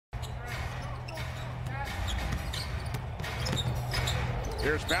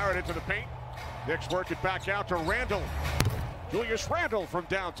Here's Barrett into the paint. Knicks work it back out to Randle. Julius Randle from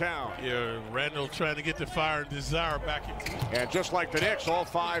downtown. Yeah, Randle trying to get the fire and desire back into it. And just like the Knicks, all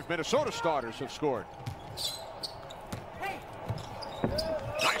 5 Minnesota starters have scored.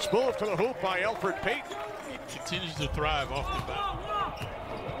 Nice move to the hoop by Elfrid Payton. He continues to thrive off the bat.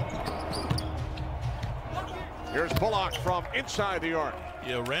 Here's Bullock from inside the arc.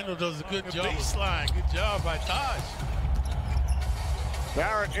 Yeah, Randle does a good job. Baseline, good job by Taj.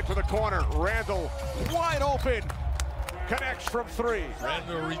 Barrett into the corner. Randle wide open. Connects from 3.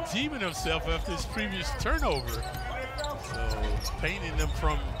 Randle redeeming himself after his previous turnover. So painting them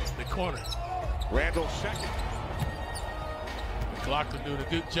from the corner. Randle second. McLaughlin doing a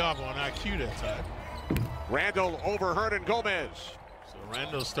good job on IQ that time. Randle over Hernan Gomez. So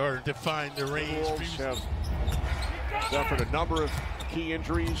Randle started to find the range. Wolves have suffered a number of key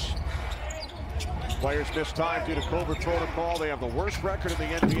injuries. Players missed time due to COVID protocol. They have the worst record in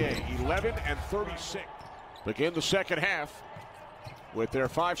the NBA, 11-36. Begin the second half with their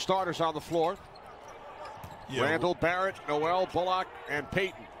 5 starters on the floor. Yeah. Randle, Barrett, Noel, Bullock, and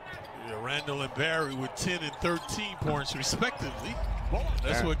Payton. Yeah, Randle and Barrett with 10 and 13 points respectively.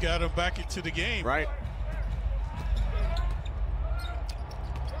 That's what got them back into the game. Right.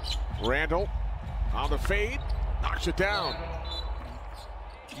 Randle on the fade, knocks it down.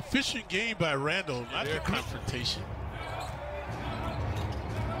 Efficient game by Randle, not the confrontation.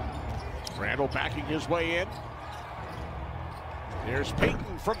 Randle backing his way in. There's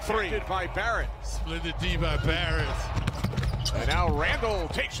Payton from 3 by Barrett. Split the D by Barrett. And now Randle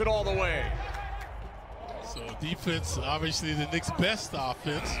takes it all the way. So defense, obviously the Knicks' best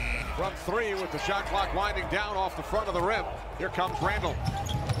offense. From 3 with the shot clock winding down off the front of the rim. Here comes Randle.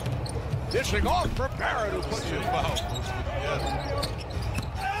 Dishing off for Barrett, who puts it out.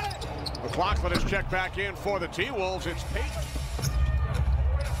 McLaughlin is checked back in for the T-Wolves. It's Payton.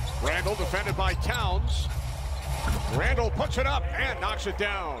 Randle defended by Towns. Randle puts it up and knocks it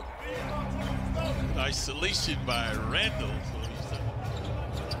down. Isolation by Randle. So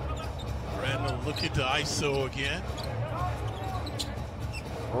Randle looking to ISO again.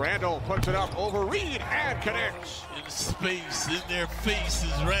 Randle puts it up over Reed and connects. In space, in their face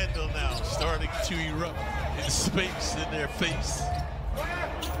is Randle now, starting to erupt. In space, in their face.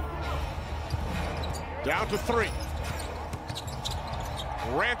 Down to 3.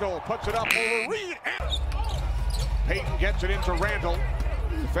 Randle puts it up over Reed. And Payton gets it into Randle.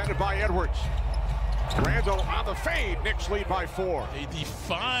 Defended by Edwards. Randle on the fade. Knicks lead by 4. A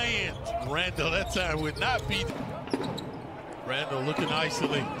defiant Randle that time would not be. Randle looking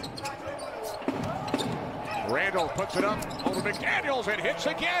isolated. Randle puts it up over McDaniels and hits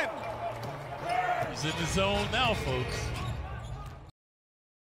again. He's in the zone now, folks.